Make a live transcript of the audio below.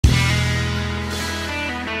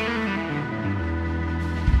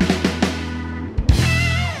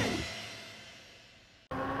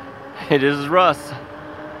Hey, this is Russ.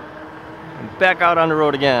 I'm back out on the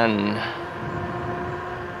road again.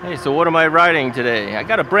 Hey, so what am I riding today? I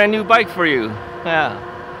got a brand new bike for you.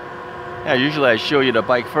 Yeah, usually I show you the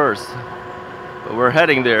bike first, but we're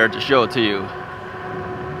heading there to show it to you.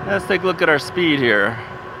 Let's take a look at our speed here.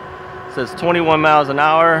 It says 21 miles an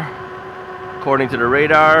hour. According to the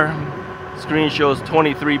radar, screen shows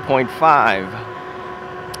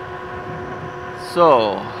 23.5.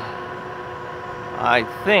 So, I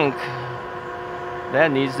think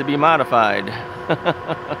that needs to be modified.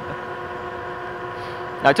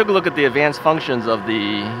 I took a look at the advanced functions of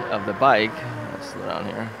the bike. Let's slow down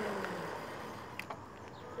here.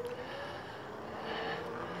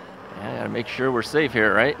 Yeah, I gotta make sure we're safe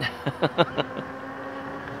here, right?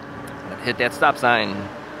 Hit that stop sign.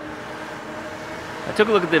 I took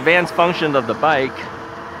a look at the advanced function of the bike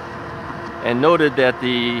and noted that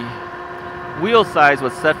the wheel size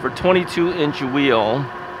was set for 22-inch wheel.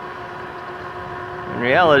 In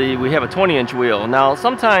reality, we have a 20-inch wheel. Now,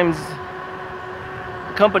 sometimes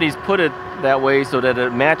companies put it that way so that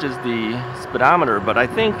it matches the speedometer, but I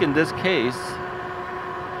think in this case,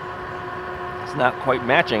 it's not quite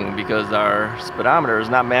matching because our speedometer is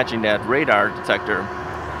not matching that radar detector.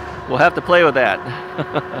 We'll have to play with that.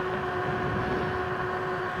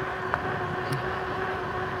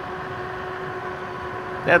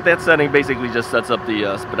 That setting basically just sets up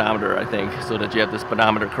the speedometer, I think, so that you have the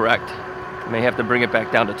speedometer correct. You may have to bring it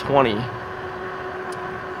back down to 20.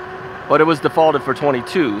 But it was defaulted for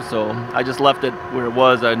 22, so I just left it where it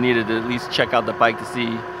was. I needed to at least check out the bike to see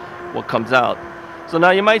what comes out. So now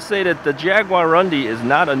you might say that the Jaguarundi is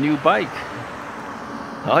not a new bike.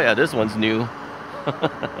 Oh yeah, this one's new.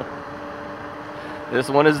 This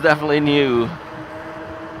one is definitely new.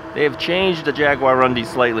 They have changed the Jaguarundi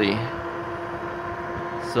slightly.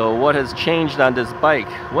 So what has changed on this bike?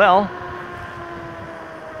 Well,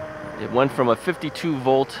 it went from a 52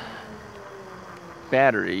 volt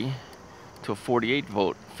battery to a 48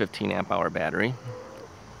 volt 15 amp hour battery.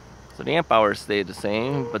 So the amp hours stayed the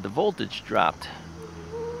same, but the voltage dropped.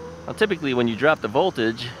 Now typically when you drop the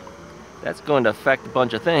voltage, that's going to affect a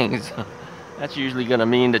bunch of things. That's usually going to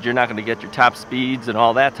mean that you're not going to get your top speeds and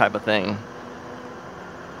all that type of thing.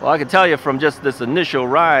 Well, I can tell you from just this initial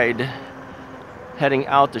ride heading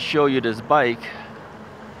out to show you this bike,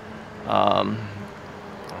 I'll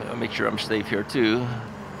make sure I'm safe here too.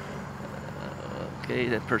 Okay,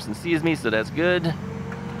 that person sees me, so that's good.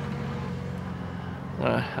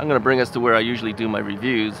 I'm going to bring us to where I usually do my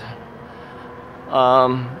reviews.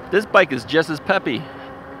 This bike is just as peppy.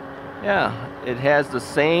 Yeah, it has the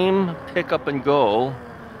same pick up and go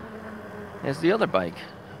as the other bike.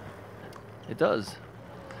 It does.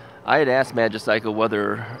 I had asked Magicycle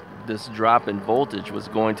whether this drop in voltage was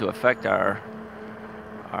going to affect our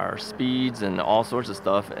speeds and all sorts of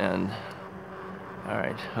stuff, and all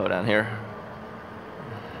right, hold on here.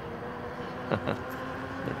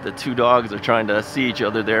 The two dogs are trying to see each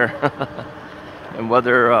other there, and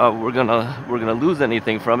whether we're gonna lose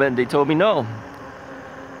anything from it, and they told me no.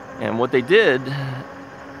 And what they did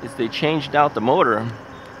is they changed out the motor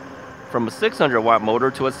from a 600 watt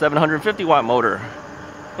motor to a 750 watt motor.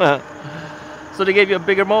 So they gave you a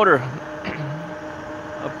bigger motor.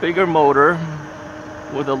 A bigger motor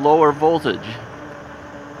with a lower voltage.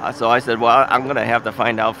 So I said, well, I'm going to have to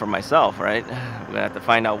find out for myself, right? I'm going to have to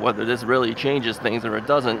find out whether this really changes things or it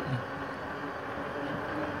doesn't.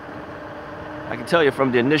 I can tell you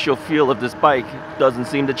from the initial feel of this bike, it doesn't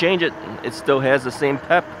seem to change it. It still has the same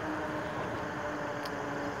pep.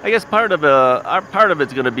 I guess part of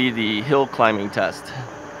it's going to be the hill climbing test.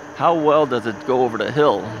 How well does it go over the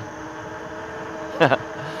hill?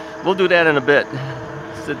 We'll do that in a bit.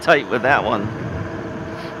 Sit tight with that one.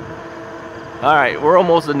 All right, we're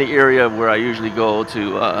almost in the area where I usually go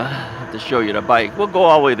to show you the bike. We'll go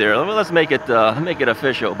all the way there. Let's make it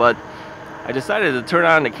official. But I decided to turn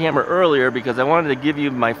on the camera earlier because I wanted to give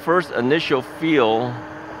you my first initial feel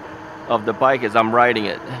of the bike as I'm riding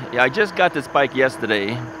it. Yeah, I just got this bike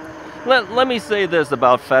yesterday. Let me say this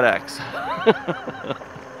about FedEx.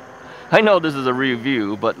 I know this is a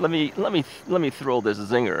review, but let me throw this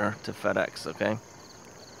zinger to FedEx, okay?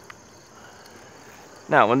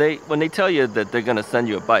 Now, when they tell you that they're gonna send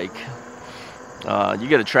you a bike, you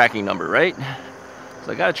get a tracking number, right?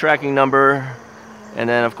 So I got a tracking number, and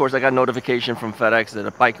then of course I got a notification from FedEx that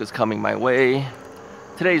a bike was coming my way.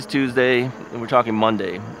 Today's Tuesday, and we're talking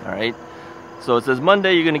Monday, all right? So it says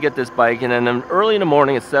Monday you're gonna get this bike, and then early in the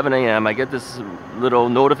morning at 7 a.m. I get this little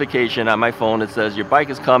notification on my phone that says your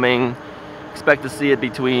bike is coming. Expect to see it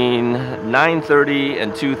between 9:30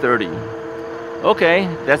 and 2:30. Okay,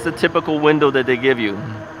 that's the typical window that they give you.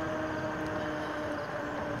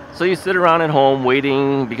 So you sit around at home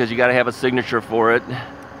waiting because you got to have a signature for it.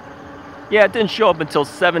 Yeah, it didn't show up until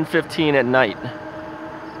 7:15 at night.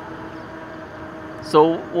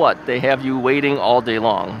 So what? They have you waiting all day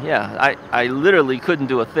long. Yeah, I literally couldn't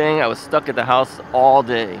do a thing. I was stuck at the house all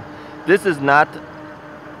day. This is not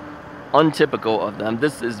untypical of them.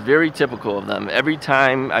 This is very typical of them. Every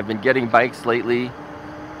time I've been getting bikes lately,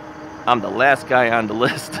 I'm the last guy on the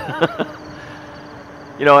list.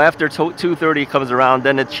 You know, after 2:30 comes around,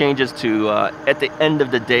 then it changes to at the end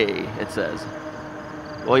of the day, it says.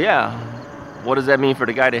 Well, yeah. What does that mean for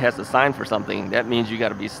the guy that has to sign for something? That means you got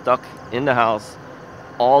to be stuck in the house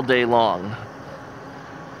all day long.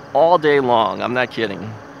 All day long. I'm not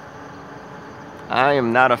kidding. I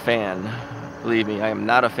am not a fan. Believe me, I am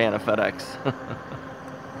not a fan of FedEx.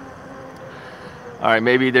 All right,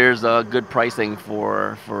 maybe there's a good pricing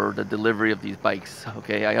for the delivery of these bikes.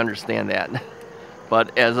 Okay, I understand that.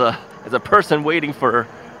 But as a person waiting for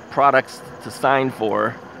products to sign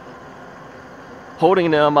for,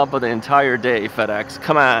 holding them up the entire day, FedEx,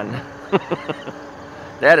 come on.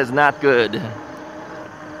 That is not good.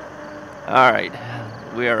 All right,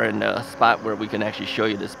 we are in a spot where we can actually show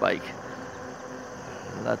you this bike.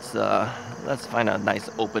 Let's find a nice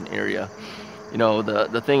open area. You know,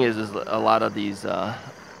 the thing is a lot of these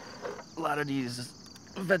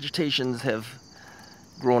vegetations have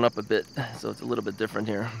grown up a bit, so it's a little bit different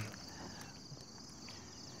here.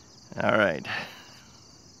 All right,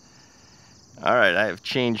 I have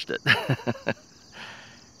changed it.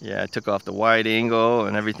 Yeah, I took off the wide angle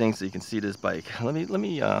and everything so you can see this bike. Let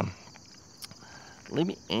me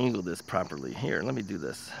angle this properly. Here, let me do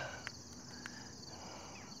this.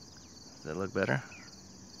 Does that look better?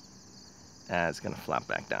 It's gonna flop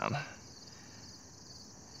back down.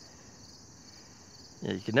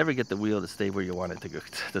 Yeah, you can never get the wheel to stay where you want it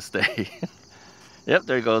to stay. Yep,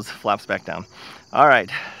 there it goes, flops back down. All right,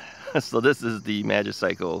 so this is the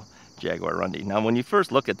Magicycle Jaguarundi. Now, when you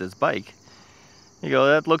first look at this bike, you go,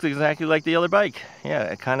 that looks exactly like the other bike. Yeah,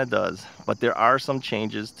 it kind of does, but there are some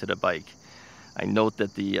changes to the bike. I note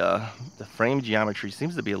that the frame geometry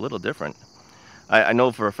seems to be a little different. I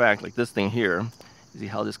know for a fact, like this thing here, you see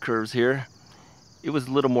how this curves here? It was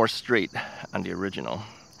a little more straight on the original.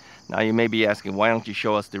 Now you may be asking, why don't you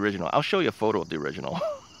show us the original? I'll show you a photo of the original.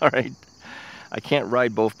 All right, I can't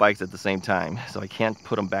ride both bikes at the same time, so I can't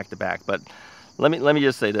put them back to back. But let me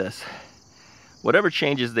just say this: whatever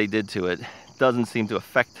changes they did to it doesn't seem to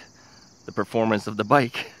affect the performance of the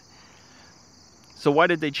bike. So why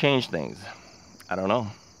did they change things? I don't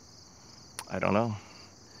know.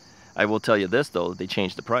 I will tell you this though, they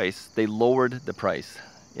changed the price. They lowered the price.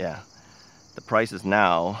 Yeah, the price is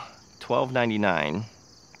now $12.99,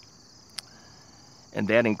 and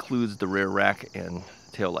that includes the rear rack and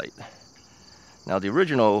taillight. Now, the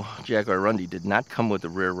original Jaguarundi did not come with the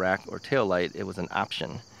rear rack or taillight. It was an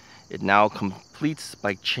option. It now completes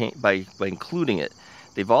by including it.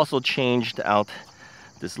 They've also changed out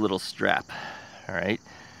this little strap. All right,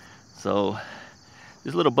 so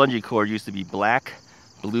this little bungee cord used to be black,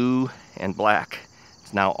 blue, and black.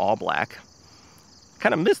 It's now all black.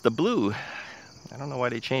 Kind of missed the blue. I don't know why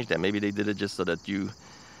they changed that. Maybe they did it just so that you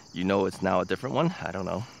know it's now a different one. I don't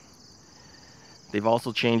know. They've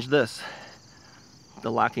also changed this,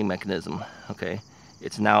 the locking mechanism. Okay,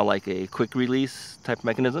 it's now like a quick release type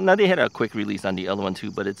mechanism. Now they had a quick release on the other one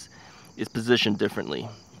too, but it's positioned differently.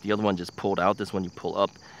 The other one just pulled out. This one you pull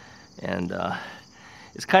up, and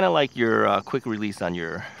it's kind of like your quick release on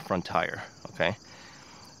your front tire. Okay,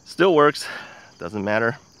 still works, doesn't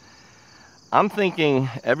matter. I'm thinking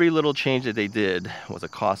every little change that they did was a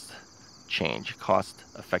cost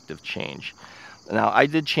effective change. Now, I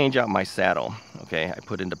did change out my saddle. Okay, I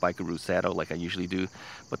put in the Bikeroo saddle like I usually do,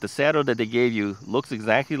 but the saddle that they gave you looks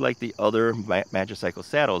exactly like the other Magicycle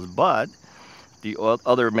saddles, but the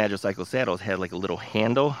other Magicycle saddles had like a little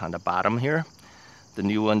handle on the bottom here. The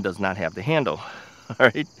new one does not have the handle. All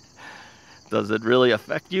right, does it really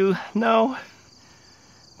affect you? No,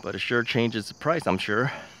 but it sure changes the price, I'm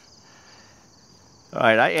sure. All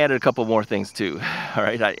right, I added a couple more things too. All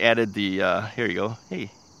right, I added the, here you go. Hey,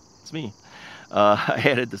 it's me. I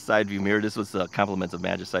added the side view mirror. This was compliments of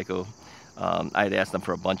Magicycle. I had asked them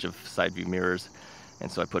for a bunch of side view mirrors, and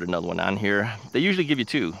so I put another one on here. They usually give you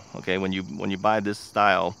two. Okay, when you buy this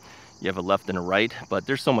style, you have a left and a right, but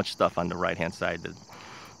there's so much stuff on the right hand side that,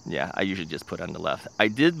 yeah, I usually just put on the left. I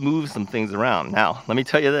did move some things around. Now, let me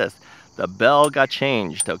tell you this: the bell got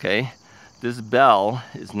changed. Okay, this bell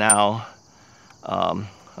is now. I'm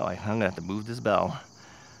gonna have to move this bell.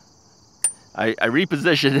 I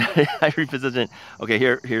repositioned. I repositioned. Okay,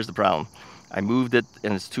 here's the problem. I moved it,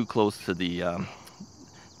 and it's too close to the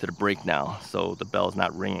to the brake now, so the bell is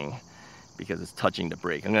not ringing because it's touching the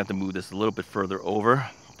brake. I'm gonna have to move this a little bit further over.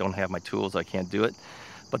 Don't have my tools, so I can't do it.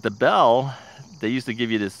 But the bell, they used to give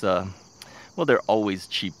you this, well, they're always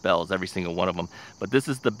cheap bells, every single one of them. But this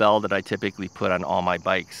is the bell that I typically put on all my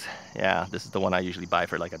bikes. Yeah, this is the one I usually buy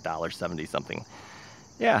for like $1.70 something.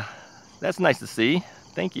 Yeah, that's nice to see.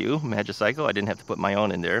 Thank you, Magicycle. I didn't have to put my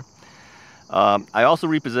own in there. I also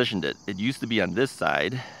repositioned it. It used to be on this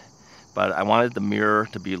side, but I wanted the mirror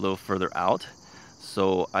to be a little further out.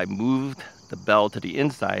 So I moved the bell to the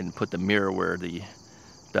inside and put the mirror where the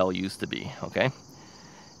bell used to be, okay?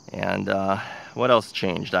 And what else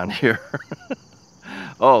changed on here?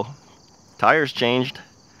 Oh, tires changed.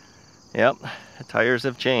 Yep, tires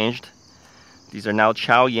have changed. These are now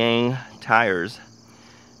Chaoyang tires.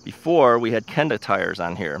 Before, we had Kenda tires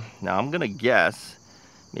on here. Now, I'm going to guess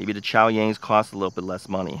maybe the Chaoyangs cost a little bit less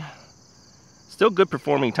money. Still good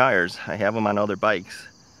performing tires. I have them on other bikes.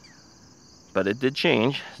 But it did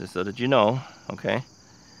change, just so that you know, okay?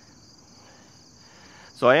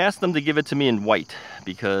 So I asked them to give it to me in white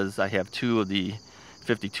because I have two of the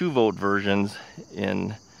 52-volt versions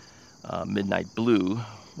in midnight blue,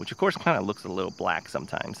 which of course kind of looks a little black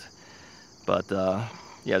sometimes. But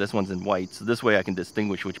yeah, this one's in white, so this way I can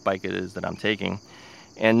distinguish which bike it is that I'm taking.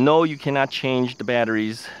 And no, you cannot change the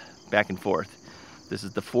batteries back and forth. This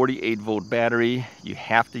is the 48-volt battery. You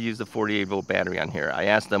have to use the 48-volt battery on here. I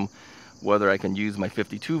asked them whether I can use my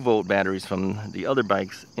 52-volt batteries from the other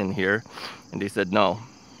bikes in here, and they said no,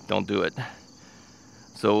 don't do it.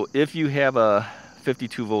 So if you have a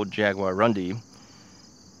 52-volt Jaguarundi,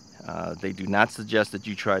 they do not suggest that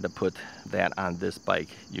you try to put that on this bike.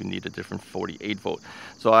 You need a different 48-volt.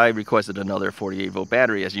 So I requested another 48-volt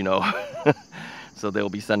battery, as you know. So they'll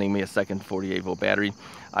be sending me a second 48-volt battery.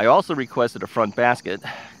 I also requested a front basket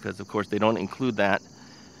because of course they don't include that,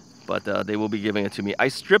 but they will be giving it to me. I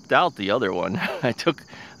stripped out the other one. I took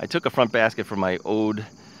a front basket from my old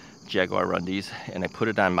Jaguarundis and I put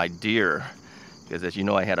it on my Deer because, as you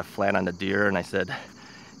know, I had a flat on the Deer, and I said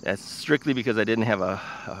that's strictly because I didn't have a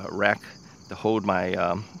rack to hold my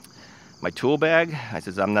my tool bag. I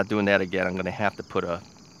said I'm not doing that again. I'm going to have to put a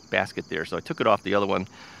basket there. So I took it off the other one.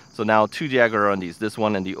 So now two Jaguarundis, this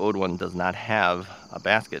one and the old one, does not have a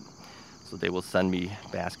basket. So they will send me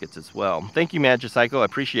baskets as well. Thank you, Magicycle. I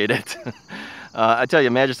appreciate it. I tell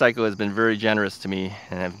you, Magicycle has been very generous to me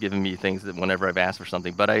and have given me things that whenever I've asked for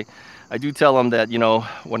something. But I do tell them that, you know,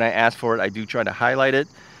 when I ask for it, I do try to highlight it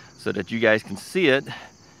so that you guys can see it.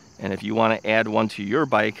 And if you want to add one to your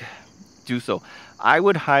bike, do so. I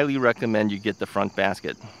would highly recommend you get the front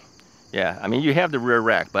basket. Yeah, I mean, you have the rear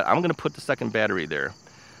rack, but I'm going to put the second battery there.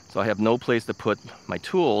 So I have no place to put my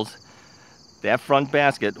tools. That front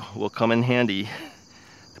basket will come in handy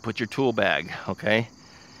to put your tool bag, okay?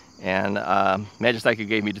 And Magicycle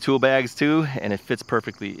gave me the tool bags too, and it fits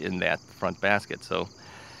perfectly in that front basket. So,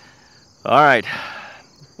 all right,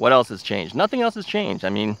 what else has changed? Nothing else has changed. I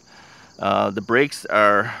mean, the brakes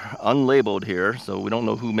are unlabeled here, so we don't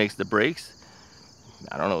know who makes the brakes.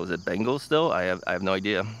 I don't know, is it Bengal still? I have no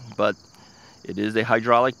idea, but it is a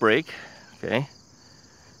hydraulic brake, okay?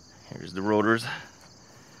 Here's the rotors.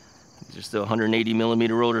 These are still 180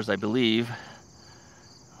 millimeter rotors, I believe.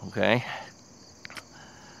 Okay.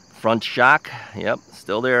 Front shock, yep,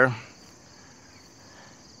 still there.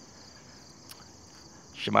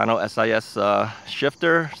 Shimano SIS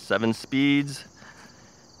shifter, 7 speeds.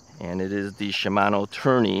 And it is the Shimano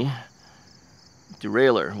Tourney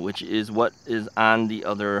derailleur, which is what is on the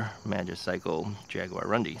other Magicycle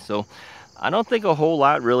Jaguarundi. So I don't think a whole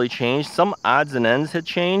lot really changed. Some odds and ends had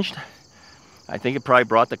changed. I think it probably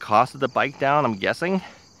brought the cost of the bike down, I'm guessing.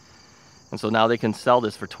 And so now they can sell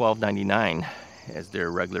this for $12.99 as their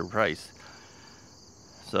regular price.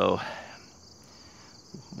 So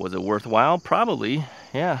was it worthwhile? Probably.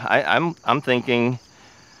 Yeah, I'm thinking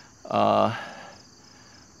this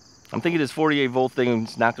 48-volt thing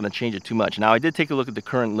is not going to change it too much. Now I did take a look at the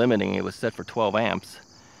current limiting. It was set for 12 amps.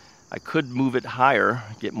 I could move it higher,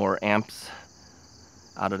 get more amps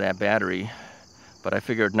out of that battery, but I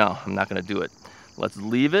figured no, I'm not going to do it. Let's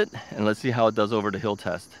leave it and let's see how it does over the hill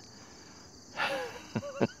test.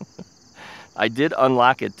 I did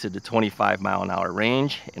unlock it to the 25-mile-an-hour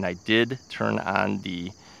range, and I did turn on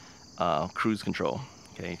the cruise control.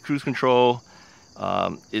 Okay, cruise control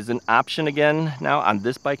is an option again now on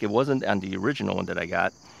this bike. It wasn't on the original one that I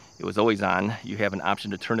got. It was always on. You have an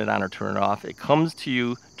option to turn it on or turn it off. It comes to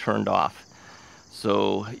you turned off.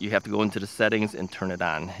 So you have to go into the settings and turn it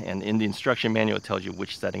on. And in the instruction manual, it tells you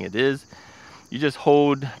which setting it is. You just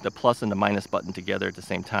hold the plus and the minus button together at the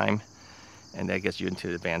same time, and that gets you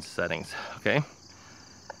into advanced settings, okay?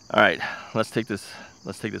 All right, let's take this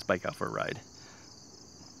bike out for a ride.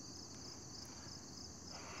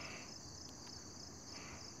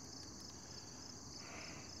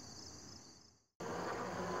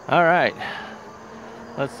 All right,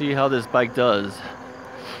 let's see how this bike does.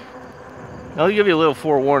 I'll give you a little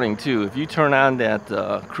forewarning too. If you turn on that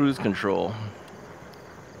cruise control,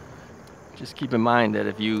 just keep in mind that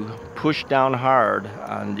if you push down hard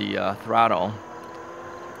on the throttle,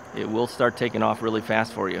 it will start taking off really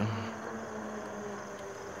fast for you.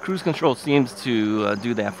 Cruise control seems to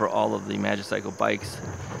do that for all of the Magicycle bikes.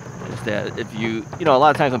 Is that if you know, a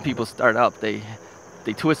lot of times when people start up, they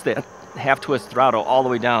twist that half twist throttle all the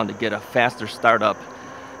way down to get a faster startup.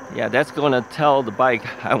 Yeah, that's going to tell the bike,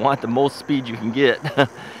 I want the most speed you can get,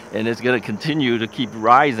 and it's going to continue to keep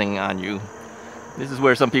rising on you. This is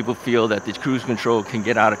where some people feel that the cruise control can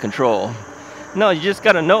get out of control. No, you just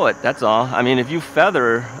got to know it, that's all. I mean, if you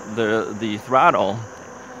feather the throttle,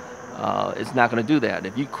 it's not going to do that.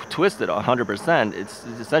 If you twist it 100%, it's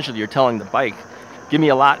essentially you're telling the bike, give me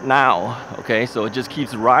a lot now, okay? So it just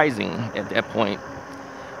keeps rising at that point.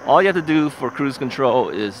 All you have to do for cruise control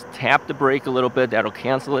is tap the brake a little bit, that'll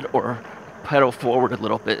cancel it, or pedal forward a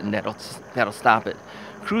little bit and that'll stop it.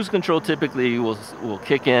 Cruise control typically will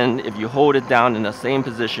kick in if you hold it down in the same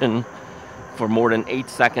position for more than 8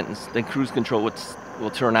 seconds, then cruise control will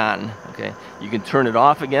turn on, okay? You can turn it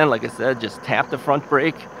off again, like I said, just tap the front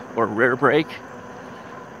brake or rear brake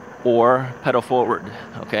or pedal forward,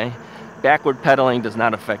 okay? Backward pedaling does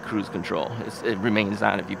not affect cruise control. It remains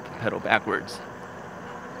on if you pedal backwards,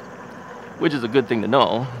 which is a good thing to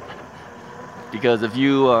know, because if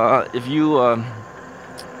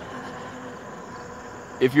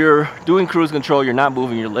you're doing cruise control, you're not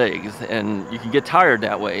moving your legs, and you can get tired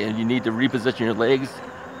that way, and you need to reposition your legs,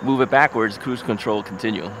 move it backwards, cruise control will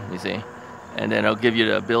continue, you see, and then it'll give you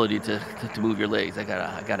the ability to move your legs. I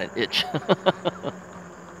got an itch.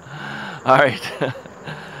 All right,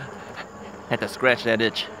 had to scratch that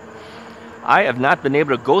itch. I have not been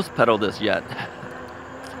able to ghost pedal this yet.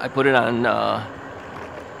 I put it on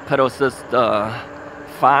pedal assist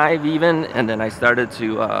 5 even, and then I started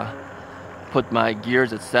to put my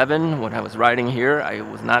gears at 7. When I was riding here, I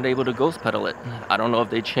was not able to ghost pedal it. I don't know if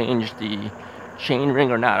they changed the chainring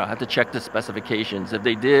or not. I'll have to check the specifications. If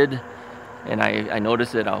they did, and I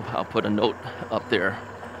notice it, I'll put a note up there.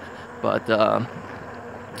 But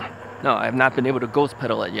no, I have not been able to ghost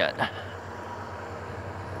pedal it yet.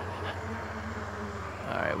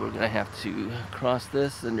 Alright, we're gonna have to cross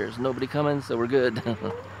this, and there's nobody coming, so we're good.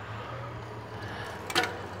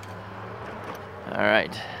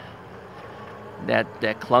 Alright.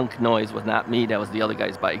 That clunk noise was not me, that was the other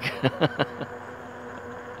guy's bike. It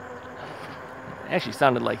actually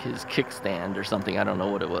sounded like his kickstand or something, I don't know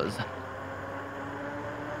what it was.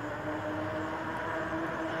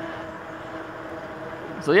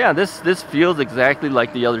 So yeah, this feels exactly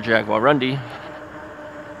like the other Jaguarundi.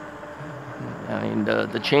 I mean,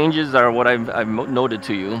 the changes are what I've noted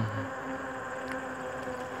to you,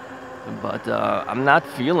 but I'm not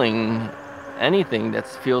feeling anything that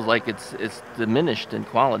feels like it's diminished in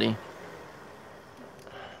quality.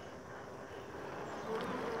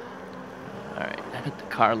 All right, the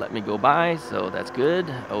car let me go by, so that's good.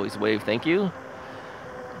 Always wave, thank you.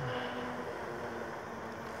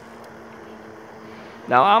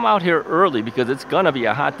 Now I'm out here early because it's gonna be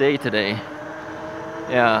a hot day today.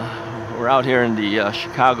 Yeah. We're out here in the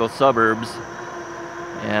Chicago suburbs,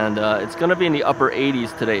 and it's going to be in the upper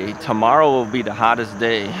 80s today. Tomorrow will be the hottest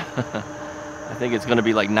day. I think it's going to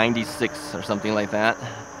be like 96 or something like that.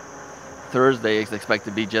 Thursday is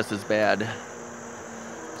expected to be just as bad.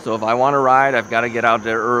 So if I want to ride, I've got to get out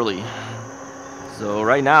there early. So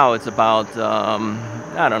right now it's about,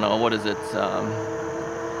 I don't know, what is it,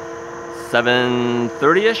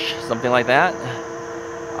 7:30-ish, something like that.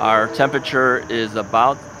 Our temperature is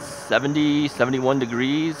about 70, 71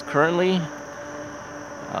 degrees currently.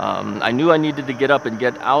 I knew I needed to get up and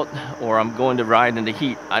get out, or I'm going to ride in the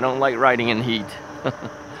heat. I don't like riding in heat.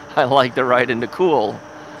 I like to ride in the cool.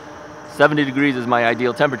 70 degrees is my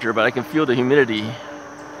ideal temperature, but I can feel the humidity.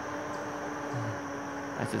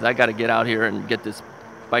 I says, I got to get out here and get this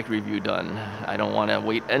bike review done. I don't want to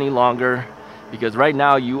wait any longer, because right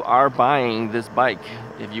now you are buying this bike.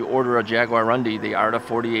 If you order a Jaguarundi, they are the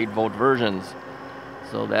 48 volt versions.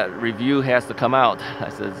 So that review has to come out. I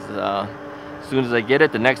says, as soon as I get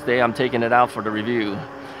it, the next day I'm taking it out for the review.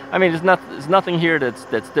 I mean, there's nothing here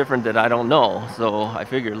that's different that I don't know. So I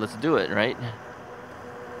figured, let's do it, right?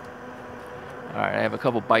 All right, I have a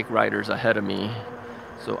couple bike riders ahead of me,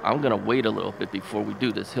 so I'm gonna wait a little bit before we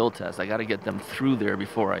do this hill test. I gotta get them through there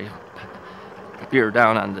before I bear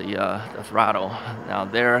down on the throttle. Now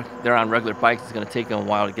they're on regular bikes. It's going to take them a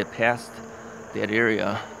while to get past that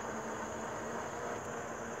area.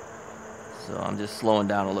 So I'm just slowing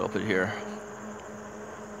down a little bit here,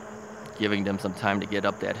 giving them some time to get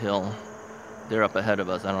up that hill. They're up ahead of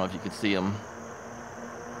us. I don't know if you can see them.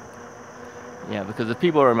 Yeah, because if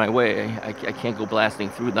people are in my way, I can't go blasting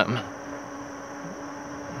through them.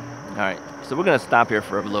 All right, so we're going to stop here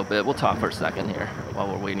for a little bit. We'll talk for a second here while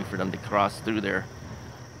we're waiting for them to cross through there.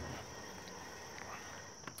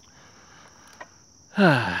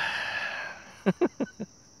 All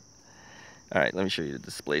right, let me show you the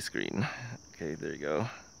display screen. Okay, there you go.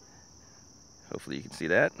 Hopefully you can see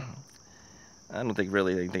that. I don't think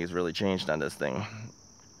anything has really changed on this thing.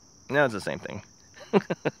 No, it's the same thing.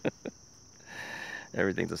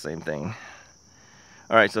 Everything's the same thing.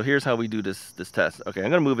 All right, so here's how we do this test. Okay, I'm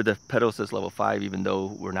gonna move it to pedal assist level 5, even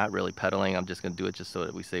though we're not really pedaling. I'm just gonna do it just so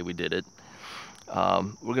that we say we did it.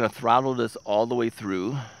 We're gonna throttle this all the way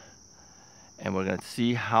through, and we're gonna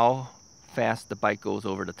see how fast the bike goes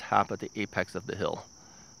over the top of the apex of the hill.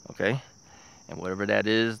 Okay, and whatever that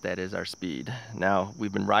is our speed. Now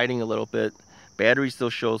we've been riding a little bit. Battery still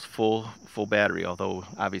shows full battery, although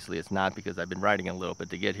obviously it's not because I've been riding a little bit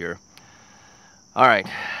to get here. All right,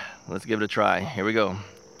 let's give it a try. Here we go.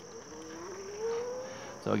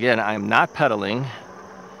 So again, I'm not pedaling.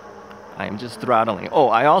 I am just throttling. Oh,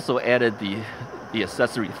 I also added the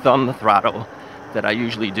accessory thumb throttle that I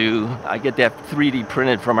usually do. I get that 3D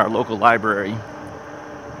printed from our local library.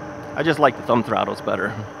 I just like the thumb throttles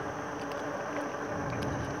better.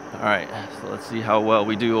 All right, so let's see how well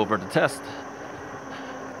we do over the test.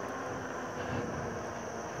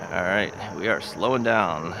 All right, we are slowing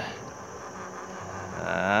down.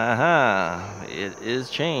 It is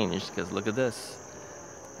changed, because look at this.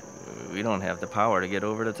 We don't have the power to get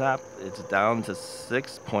over the top. It's down to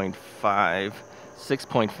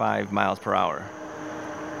 6.5 miles per hour.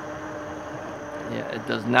 Yeah, it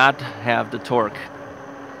does not have the torque.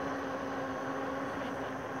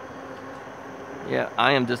 Yeah,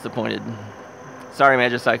 I am disappointed. Sorry,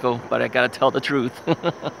 Magicycle, but I gotta tell the truth.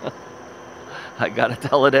 I gotta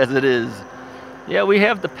tell it as it is. Yeah, we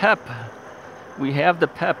have the pep. We have the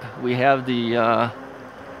pep. We have the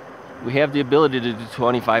ability to do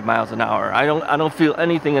 25 miles an hour. I don't feel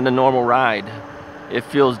anything in the normal ride. It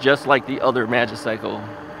feels just like the other Magicycle,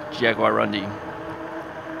 Jaguarundi,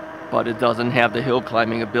 but it doesn't have the hill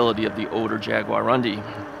climbing ability of the older Jaguarundi.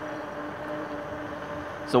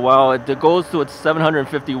 So while it goes to its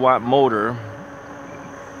 750 watt motor,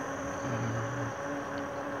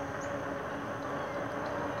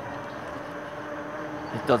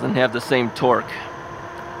 it doesn't have the same torque.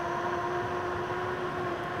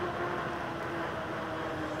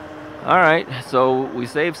 All right, so we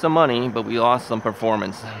saved some money, but we lost some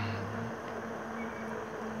performance.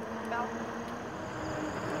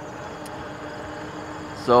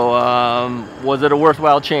 So was it a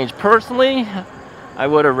worthwhile change? Personally, I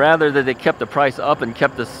would have rather that they kept the price up and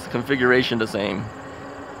kept this configuration the same,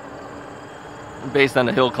 based on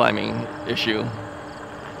the hill climbing issue.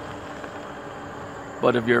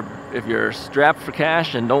 But if you're strapped for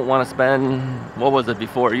cash and don't want to spend, what was it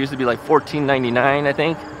before? It used to be like $14.99, I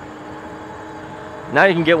think. Now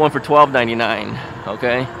you can get one for $12.99.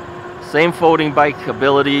 Okay, same folding bike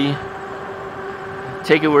ability.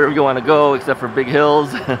 Take it wherever you want to go, except for big hills.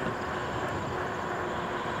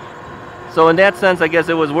 So in that sense, I guess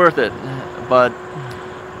it was worth it. But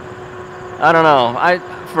I don't know.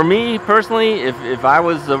 For me personally, if I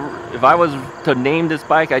was to name this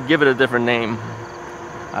bike, I'd give it a different name.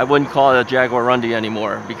 I wouldn't call it a Jaguarundi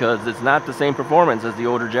anymore, because it's not the same performance as the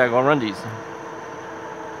older Jaguarundis.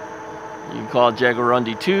 You can call it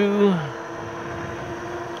Jaguarundi 2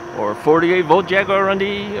 or 48 volt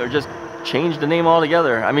Jaguarundi, or just change the name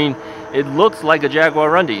altogether. I mean, it looks like a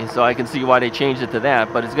Jaguarundi, so I can see why they changed it to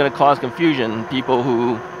that, but it's going to cause confusion. People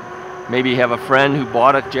who maybe have a friend who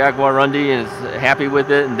bought a Jaguarundi and is happy with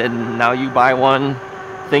it, and then now you buy one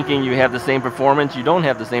thinking you have the same performance. You don't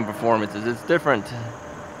have the same performances. It's different.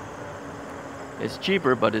 It's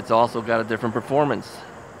cheaper, but it's also got a different performance.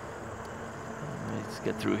 Let's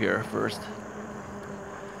get through here first.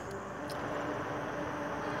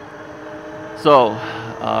 So,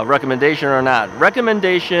 recommendation or not?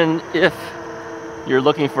 Recommendation if you're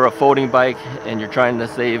looking for a folding bike and you're trying to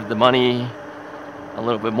save the money a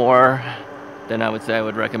little bit more, then I would say I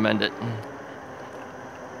would recommend it.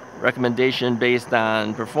 Recommendation based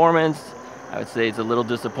on performance, I would say it's a little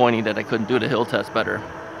disappointing that I couldn't do the hill test better.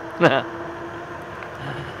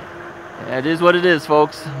 It is what it is,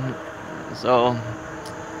 folks. So,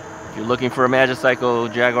 if you're looking for a Magicycle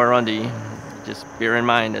Jaguarundi, just bear in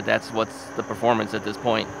mind that that's what's the performance at this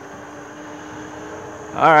point.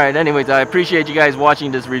 All right, anyways, I appreciate you guys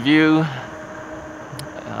watching this review.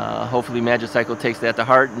 Hopefully Magicycle takes that to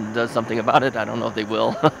heart and does something about it. I don't know if they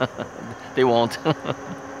will. They won't.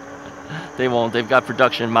 They won't. They've got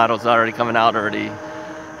production models already coming out already.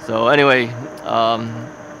 So anyway,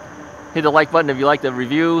 hit the like button if you like the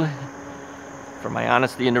review, for my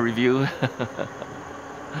honesty in the review.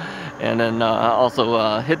 And then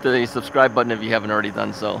also hit the subscribe button if you haven't already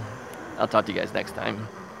done so. I'll talk to you guys next time.